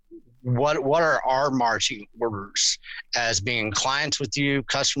built? What are our marching orders as being clients with you,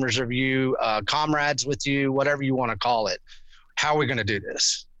 customers of you, comrades with you, whatever you want to call it? How are we going to do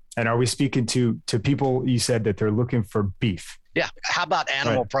this? And are we speaking to people, you said that they're looking for beef? Yeah. How about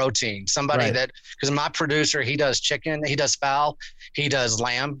animal protein? Somebody that, because my producer, he does chicken, he does fowl, he does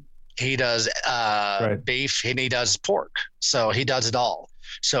lamb, he does beef, and he does pork. So he does it all.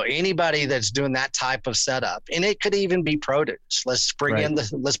 So anybody that's doing that type of setup, and it could even be produce. Let's bring in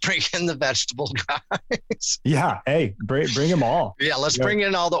the vegetable guys. Yeah. Hey, bring them all. Yeah. Let's bring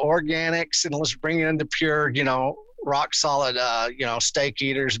in all the organics, and let's bring in the pure, rock solid, steak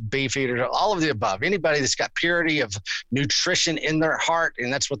eaters, beef eaters, all of the above. Anybody that's got purity of nutrition in their heart,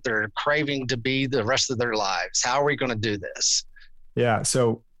 and that's what they're craving to be the rest of their lives. How are we going to do this? Yeah.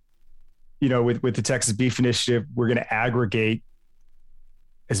 So, with the Texas Beef Initiative, we're going to aggregate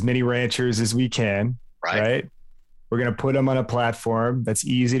as many ranchers as we can, right? We're going to put them on a platform that's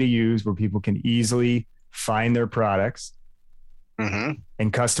easy to use, where people can easily find their products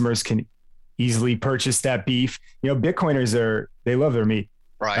and customers can easily purchase that beef. Bitcoiners they love their meat,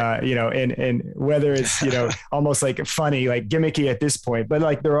 right? And whether it's, almost like funny, like gimmicky at this point, but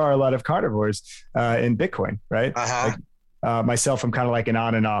like there are a lot of carnivores in Bitcoin, right? Myself, I'm kind of like an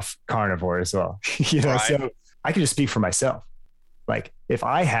on and off carnivore as well, so I can just speak for myself. Like if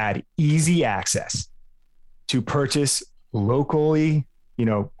I had easy access to purchase locally,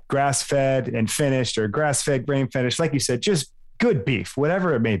 grass-fed and finished, or grass-fed, grain finished, like you said, just good beef,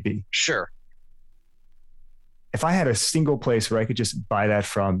 whatever it may be. Sure. If I had a single place where I could just buy that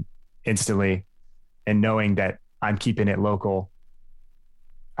from instantly, and knowing that I'm keeping it local,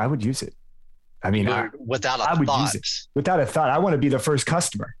 I would use it. I mean, I would use it without a thought. I want to be the first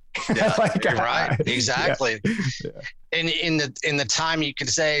customer. Yeah, you're right. Exactly. Yeah. And in the time you can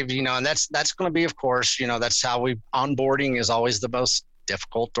save, and that's going to be, of course, that's how onboarding is always the most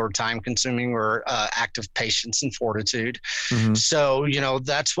difficult or time consuming, or active patience and fortitude. So,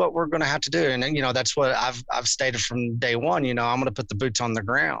 that's what we're going to have to do. And that's what I've stated from day one. I'm going to put the boots on the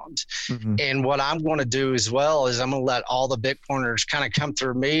ground. And what I'm going to do as well is I'm going to let all the Bitcoiners kind of come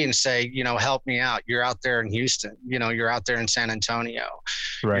through me and say, help me out. You're out there in Houston, you're out there in San Antonio,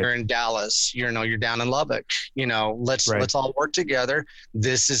 you're in Dallas, you're down in Lubbock, let's all work together.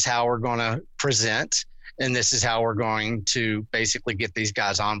 This is how we're going to present. and this is how we're going to basically get these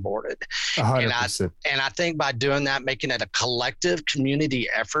guys onboarded. 100%. And I think by doing that, making it a collective community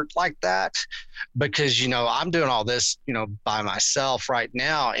effort like that, because, you know, I'm doing all this, you know, by myself right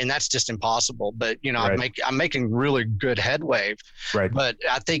now, and that's just impossible. But, you know, Right. I'm making really good headway. Right. But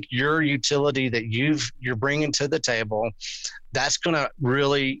I think your utility that you're bringing to the table, that's going to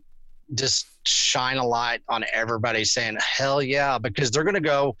really just shine a light on everybody saying, hell yeah, because they're going to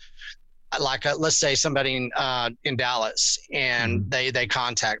go, like, let's say somebody in Dallas, and they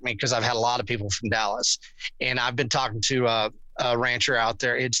contact me, because I've had a lot of people from Dallas, and I've been talking to a rancher out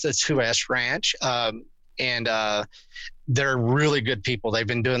there. It's the 2S Ranch, and they're really good people. They've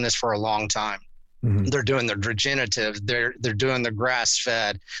been doing this for a long time. Mm-hmm. They're doing their regenerative. They're doing the grass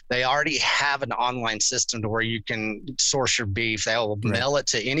fed. They already have an online system to where you can source your beef. They'll mail it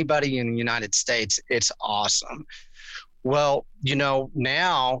to anybody in the United States. It's awesome. Well, you know,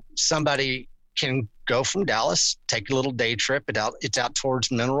 now somebody can go from Dallas, take a little day trip. It's out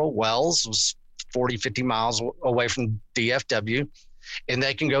towards Mineral Wells. It was 40, 50 miles away from DFW. And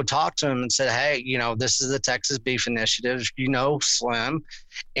they can go talk to him and say, hey, you know, this is the Texas Beef Initiative, you know, Slim.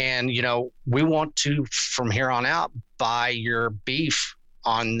 And, you know, we want to, from here on out, buy your beef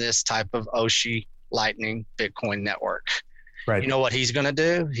on this type of Oshi Lightning Bitcoin network. Right. You know what he's going to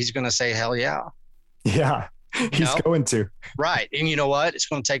do? He's going to say, hell yeah. Yeah, he's going to. Right. And you know what? It's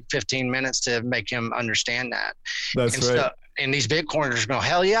going to take 15 minutes to make him understand that. That's and right. So, and these Bitcoiners go,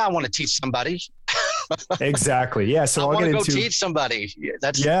 hell yeah, I want to teach somebody. Exactly. Yeah. So I want to go teach somebody.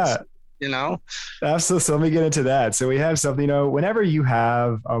 That's, you know. Absolutely. So let me get into that. So we have something, you know, whenever you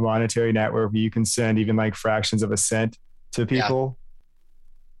have a monetary network where you can send even like fractions of a cent to people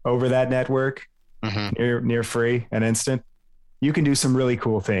over that network, near free and instant, you can do some really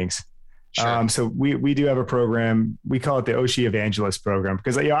cool things. Sure. So we do have a program. We call it the Oshi Evangelist Program,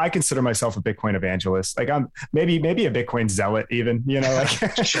 because, you know, I consider myself a Bitcoin evangelist. Like, I'm maybe a Bitcoin zealot even, you know,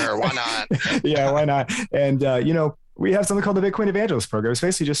 like sure. Why not? Yeah, why not? And, you know, we have something called the Bitcoin Evangelist Program. It's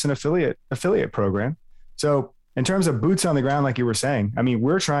basically just an affiliate program. So in terms of boots on the ground, like you were saying, I mean,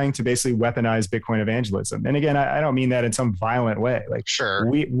 we're trying to basically weaponize Bitcoin evangelism. And again, I don't mean that in some violent way. Like, sure.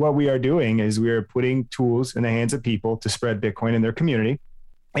 What we are doing is we are putting tools in the hands of people to spread Bitcoin in their community.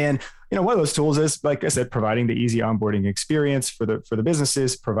 And, you know, one of those tools is, like I said, providing the easy onboarding experience for the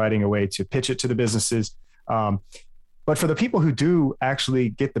businesses, providing a way to pitch it to the businesses. But for the people who do actually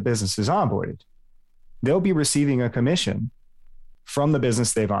get the businesses onboarded, they'll be receiving a commission from the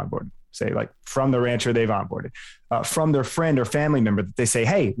business they've onboarded, say like from the rancher they've onboarded, from their friend or family member that they say,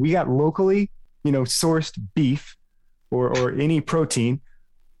 hey, we got locally, you know, sourced beef or any protein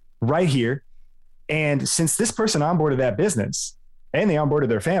right here. And since this person onboarded that business, and they onboarded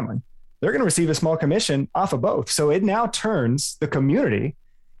their family, they're going to receive a small commission off of both. So it now turns the community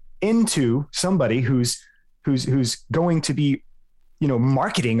into somebody who's going to be, you know,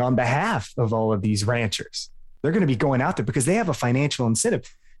 marketing on behalf of all of these ranchers. They're going to be going out there because they have a financial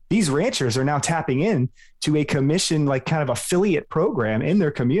incentive. These ranchers are now tapping in to a commission, like kind of affiliate program in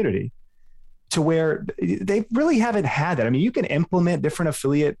their community, to where they really haven't had that. I mean, you can implement different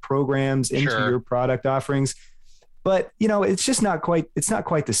affiliate programs into your product offerings, but, you know, it's not quite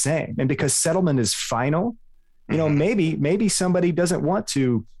the same. And because settlement is final, you know, maybe somebody doesn't want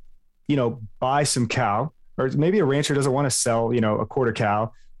to, you know, buy some cow, or maybe a rancher doesn't want to sell, you know, a quarter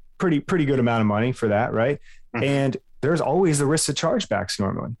cow, pretty good amount of money for that. Right. And there's always the risk of chargebacks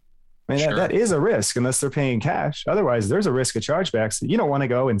normally. I mean, that is a risk unless they're paying cash. Otherwise, there's a risk of chargebacks. You don't want to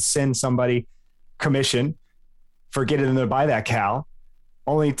go and send somebody commission for getting them to buy that cow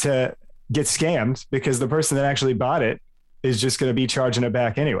only to get scammed because the person that actually bought it is just going to be charging it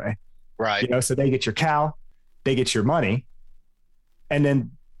back anyway. Right. You know, so they get your cow, they get your money, and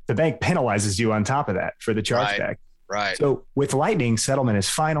then the bank penalizes you on top of that for the chargeback. Right. So with Lightning, settlement is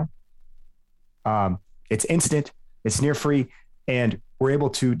final. It's instant, it's near free, and we're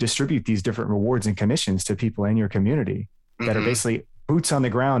able to distribute these different rewards and commissions to people in your community that are basically boots on the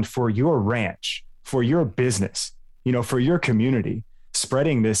ground for your ranch, for your business, you know, for your community,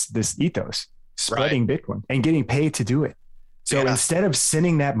 spreading this ethos, spreading Bitcoin and getting paid to do it. So instead of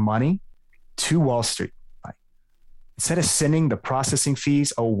sending that money to Wall Street, instead of sending the processing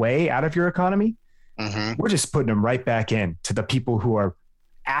fees away out of your economy, we're just putting them right back in to the people who are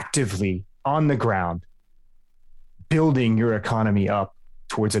actively on the ground, building your economy up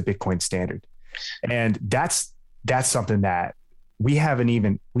towards a Bitcoin standard. And that's something that we haven't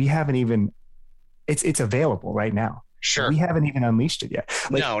even, it's available right now. Sure. We haven't even unleashed it yet.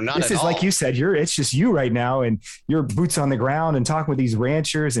 Like, no, not at all. This is like you said, it's just you right now and your boots on the ground and talking with these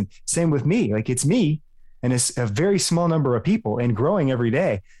ranchers, and same with me. Like, it's me and it's a very small number of people and growing every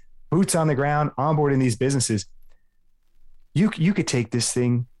day. boots on the ground, onboarding these businesses. You could take this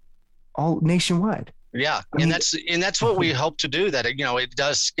thing all nationwide. Yeah. And that's what we hope to do, that, it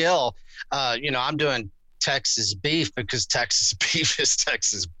does scale. I'm doing Texas beef because Texas beef is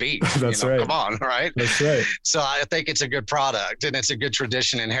Texas beef. That's right. Come on, right? That's right. So I think it's a good product, and it's a good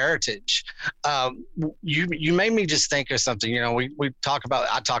tradition and heritage. You made me just think of something. I talk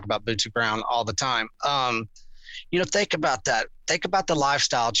about boots on ground all the time. Think about that. Think about the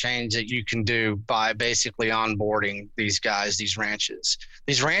lifestyle change that you can do by basically onboarding these guys, these ranches.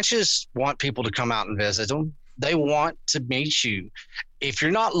 These ranches want people to come out and visit them. They want to meet you. If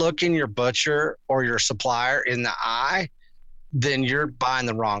you're not looking your butcher or your supplier in the eye, then you're buying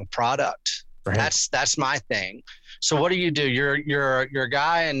the wrong product. Right. That's my thing. So what do? You're a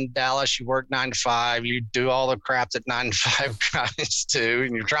guy in Dallas. You work 9 to 5. You do all the crap that 9 to 5 guys do,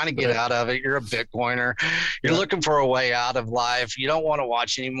 and you're trying to get out of it. You're a Bitcoiner. You're looking for a way out of life. You don't want to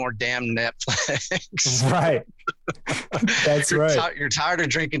watch any more damn Netflix. Right. That's right. You're tired of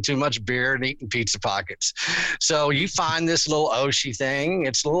drinking too much beer and eating pizza pockets. So you find this little Oshi thing.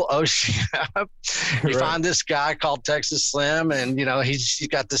 It's a little Oshi app. You find this guy called Texas Slim, and he's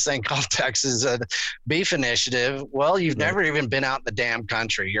got this thing called Texas Beef Initiative. Well, you've never even been out in the damn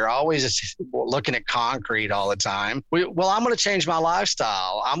country. You're always looking at concrete all the time. I'm going to change my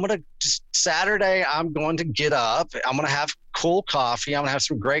lifestyle. Saturday, I'm going to get up. I'm going to have cool coffee. I'm going to have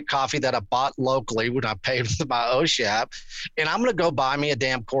some great coffee that I bought locally when I paid with my Oshi app. And I'm going to go buy me a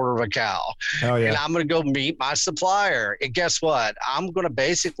damn quarter of a cow. Oh, yeah. And I'm going to go meet my supplier. And guess what? I'm going to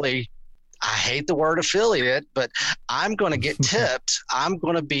basically, I hate the word affiliate, but I'm going to get tipped. I'm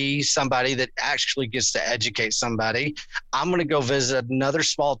going to be somebody that actually gets to educate somebody. I'm going to go visit another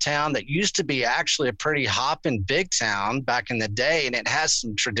small town that used to be actually a pretty hopping big town back in the day, and it has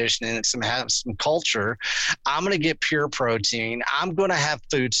some tradition and it has some culture. I'm going to get pure protein. I'm going to have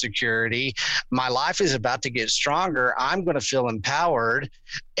food security. My life is about to get stronger. I'm going to feel empowered.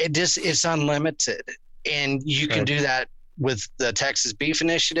 It's unlimited. And you can do that with the Texas Beef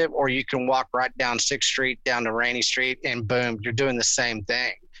Initiative, or you can walk right down 6th Street, down to Rainey Street, and boom, you're doing the same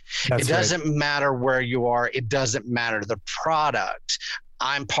thing. It doesn't matter where you are. It doesn't matter the product.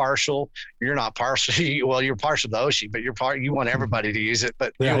 I'm partial. You're not partial. Well, you're partial to Oshi, but you want everybody to use it.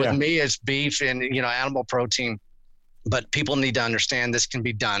 But with me, it's beef and, animal protein. But people need to understand this can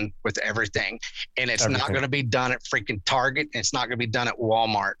be done with everything. And it's not going to be done at freaking Target. And it's not going to be done at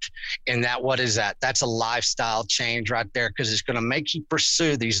Walmart. And what is that? That's a lifestyle change right there, because it's going to make you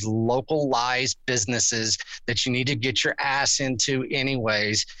pursue these localized businesses that you need to get your ass into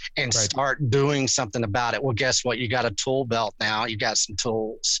anyways and start doing something about it. Well, guess what? You got a tool belt now. You got some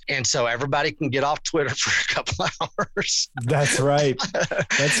tools. And so everybody can get off Twitter for a couple hours. That's right.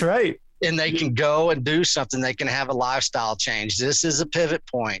 That's right. And they can go and do something. They can have a lifestyle change. This is a pivot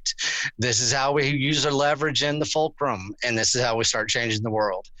point. This is how we use our leverage in the fulcrum. And this is how we start changing the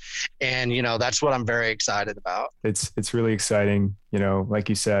world. And, that's what I'm very excited about. It's really exciting. Like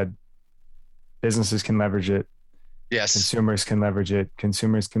you said, businesses can leverage it. Yes. Consumers can leverage it.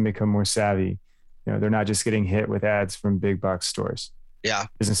 Consumers can become more savvy. They're not just getting hit with ads from big box stores. Yeah.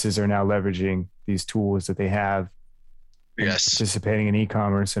 Businesses are now leveraging these tools that they have. Yes. Participating in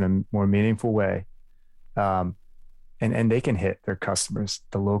e-commerce in a more meaningful way. And they can hit their customers,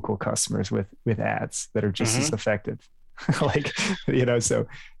 the local customers, with ads that are just as effective. So.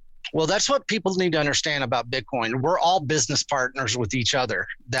 Well, that's what people need to understand about Bitcoin. We're all business partners with each other.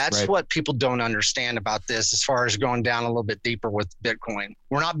 That's what people don't understand about this, as far as going down a little bit deeper with Bitcoin.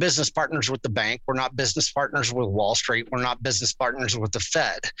 We're not business partners with the bank. We're not business partners with Wall Street. We're not business partners with the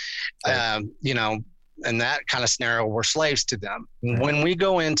Fed. Right. In that kind of scenario, we're slaves to them. When we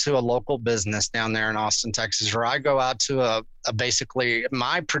go into a local business down there in Austin, Texas, or I go out to a basically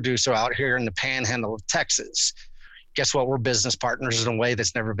my producer out here in the panhandle of Texas, guess what? We're business partners in a way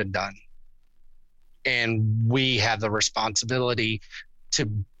that's never been done. And we have the responsibility to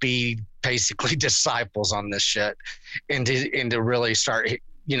be basically disciples on this shit and to really start,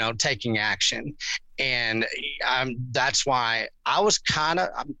 taking action. And that's why I was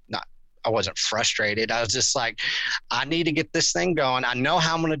I wasn't frustrated. I was just like, I need to get this thing going. I know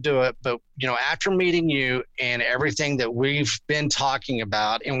how I'm going to do it. But, after meeting you and everything that we've been talking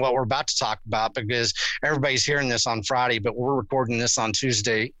about and what we're about to talk about, because everybody's hearing this on Friday, but we're recording this on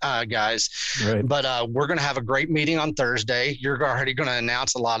Tuesday, guys. Right. But we're going to have a great meeting on Thursday. You're already going to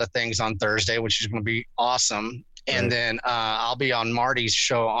announce a lot of things on Thursday, which is going to be awesome. And then I'll be on Marty's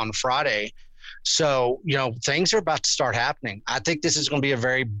show on Friday. So, things are about to start happening. I think this is going to be a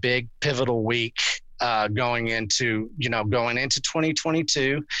very big pivotal week going into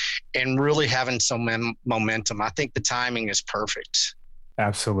 2022 and really having some momentum. I think the timing is perfect.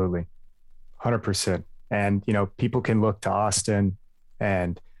 Absolutely. 100%. And, people can look to Austin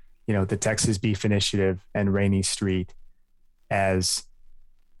and, the Texas Beef Initiative and Rainey Street as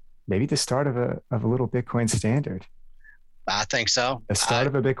maybe the start of a little Bitcoin standard. I think so. The start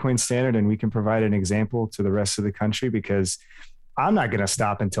of a Bitcoin standard. And we can provide an example to the rest of the country, because I'm not going to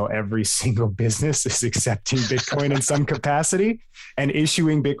stop until every single business is accepting Bitcoin in some capacity and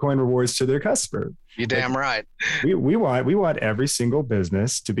issuing Bitcoin rewards to their customer. You're damn right. We want every single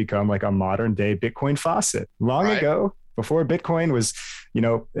business to become like a modern day Bitcoin faucet. Long ago, before Bitcoin was,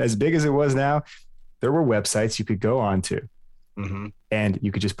 as big as it was now, there were websites you could go onto, and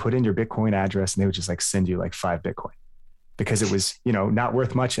you could just put in your Bitcoin address and they would just like send you like 5 Bitcoin, because it was, not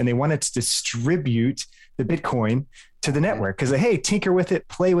worth much. And they wanted to distribute the Bitcoin to the network, because hey, tinker with it,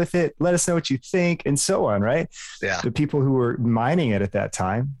 play with it, let us know what you think, and so on. Right. Yeah. The people who were mining it at that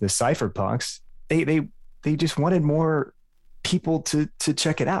time, the cypherpunks, they just wanted more people to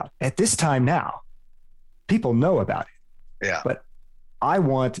check it out. At this time now, people know about it. Yeah. But I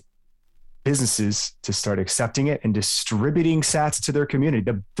want businesses to start accepting it and distributing sats to their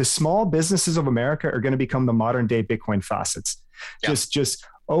community. The small businesses of America are going to become the modern day Bitcoin faucets. Yeah. Just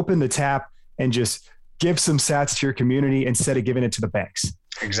open the tap and just give some sats to your community instead of giving it to the banks.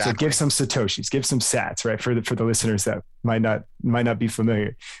 Exactly. So give some Satoshis, give some sats, right? For the listeners that might not be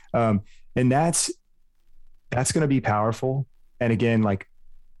familiar. And that's going to be powerful. And again, like,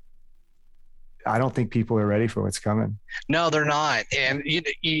 I don't think people are ready for what's coming. No, they're not. And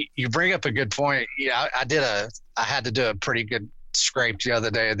you bring up a good point. Yeah, I had to do a pretty good scrape the other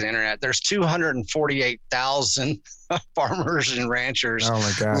day of the internet. There's 248,000 farmers and ranchers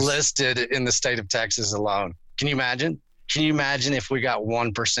listed in the state of Texas alone. Can you imagine? Can you imagine if we got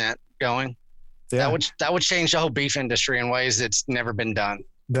 1% going? Yeah. That would change the whole beef industry in ways that's never been done.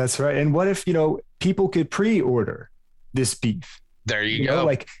 That's right. And what if, people could pre-order this beef? There you go.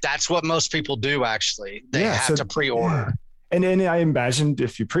 Like, that's what most people do. Actually, they have to pre-order. Yeah. And then I imagined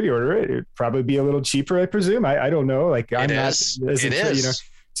if you pre-order it, it'd probably be a little cheaper, I presume. I don't know. Like, it is.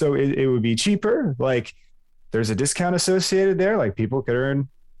 So it would be cheaper. Like, there's a discount associated there. Like, people could earn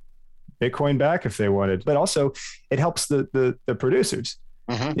Bitcoin back if they wanted, but also it helps the producers,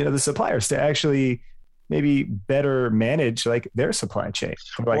 the suppliers, to actually maybe better manage like their supply chain.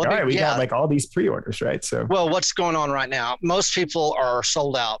 Like, all right, we got like all these pre-orders, right? So, well, what's going on right now? Most people are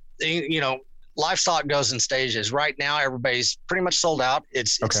sold out. Livestock goes in stages. Right now, everybody's pretty much sold out.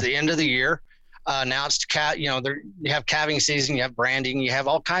 It's the end of the year. Now it's you have calving season, you have branding, you have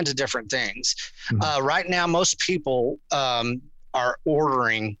all kinds of different things. Right now, most people are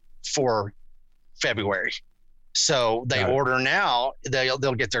ordering for February. So they order now,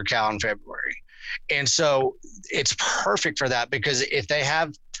 they'll get their cow in February. And so it's perfect for that, because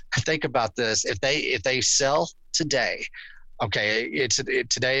think about this, if they sell today,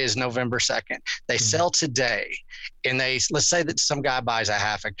 today is November 2nd. They sell today, and let's say that some guy buys a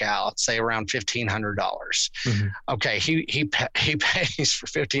half a cow, say around $1,500. Okay, he pays for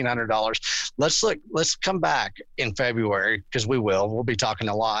 $1,500. Let's come back in February, because we'll be talking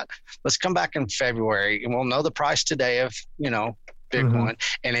a lot. Let's come back in February, and we'll know the price today of Bitcoin.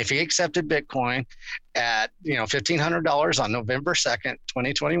 And if he accepted Bitcoin at $1,500 on November 2nd,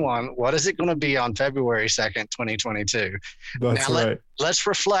 2021, what is it going to be on February 2nd, 2022? That's right. Let's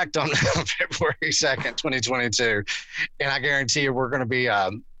reflect on February 2nd, 2022, and I guarantee you we're going to be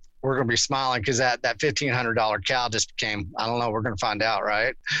smiling, because that $1,500 cow just became, I don't know, we're going to find out,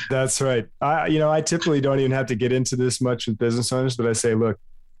 right? That's right. I typically don't even have to get into this much with business owners, but I say, look,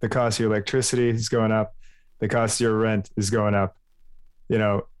 the cost of your electricity is going up. The cost of your rent is going up.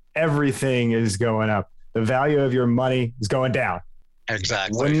 Everything is going up. The value of your money is going down.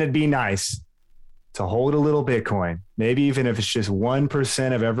 Exactly. Wouldn't it be nice to hold a little Bitcoin, maybe even if it's just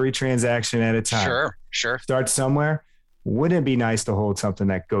 1% of every transaction at a time? Sure. Start somewhere. Wouldn't it be nice to hold something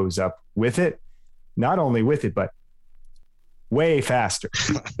that goes up with it? Not only with it, but way faster.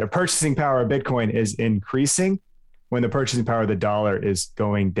 The purchasing power of Bitcoin is increasing when the purchasing power of the dollar is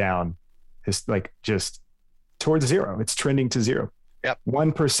going down. It's like just towards zero. It's trending to zero. Yep.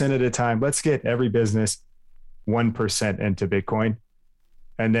 1% at a time. Let's get every business 1% into Bitcoin.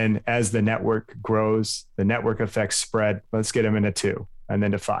 And then as the network grows, the network effects spread. Let's get them into 2, and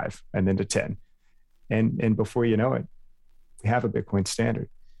then to 5, and then to 10. And before you know it, we have a Bitcoin standard.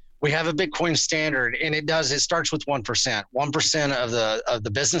 We have a Bitcoin standard, and it starts with 1%. 1% of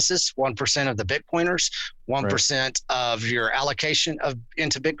the businesses, 1% of the Bitcoiners, 1% of your allocation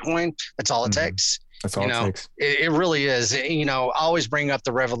into Bitcoin. That's all it takes. That's all it takes. It really is. I always bring up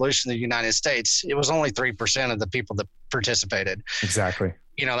the revolution of the United States. It was only 3% of the people that participated. Exactly.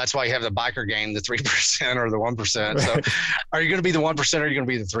 that's why you have the biker game, the 3% or the 1%. So are you going to be the 1% or are you going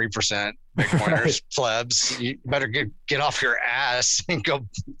to be the 3% Bitcoiners, plebs? You better get off your ass and go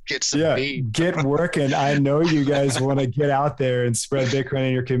get some beat. Get working. I know you guys want to get out there and spread Bitcoin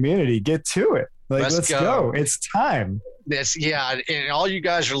in your community. Get to it. Let's go. It's time. And all you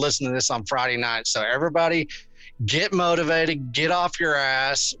guys are listening to this on Friday night. So everybody get motivated, get off your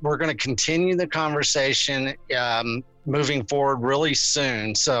ass. We're going to continue the conversation moving forward really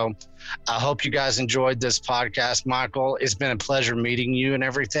soon. So I hope you guys enjoyed this podcast. Michael, it's been a pleasure meeting you and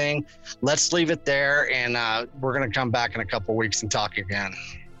everything. Let's leave it there, and we're going to come back in a couple of weeks and talk again.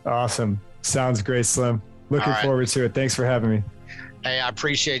 Awesome. Sounds great, Slim. Looking forward to it. Thanks for having me. Hey, I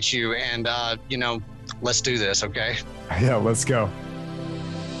appreciate you. And, let's do this. Okay. Yeah, let's go.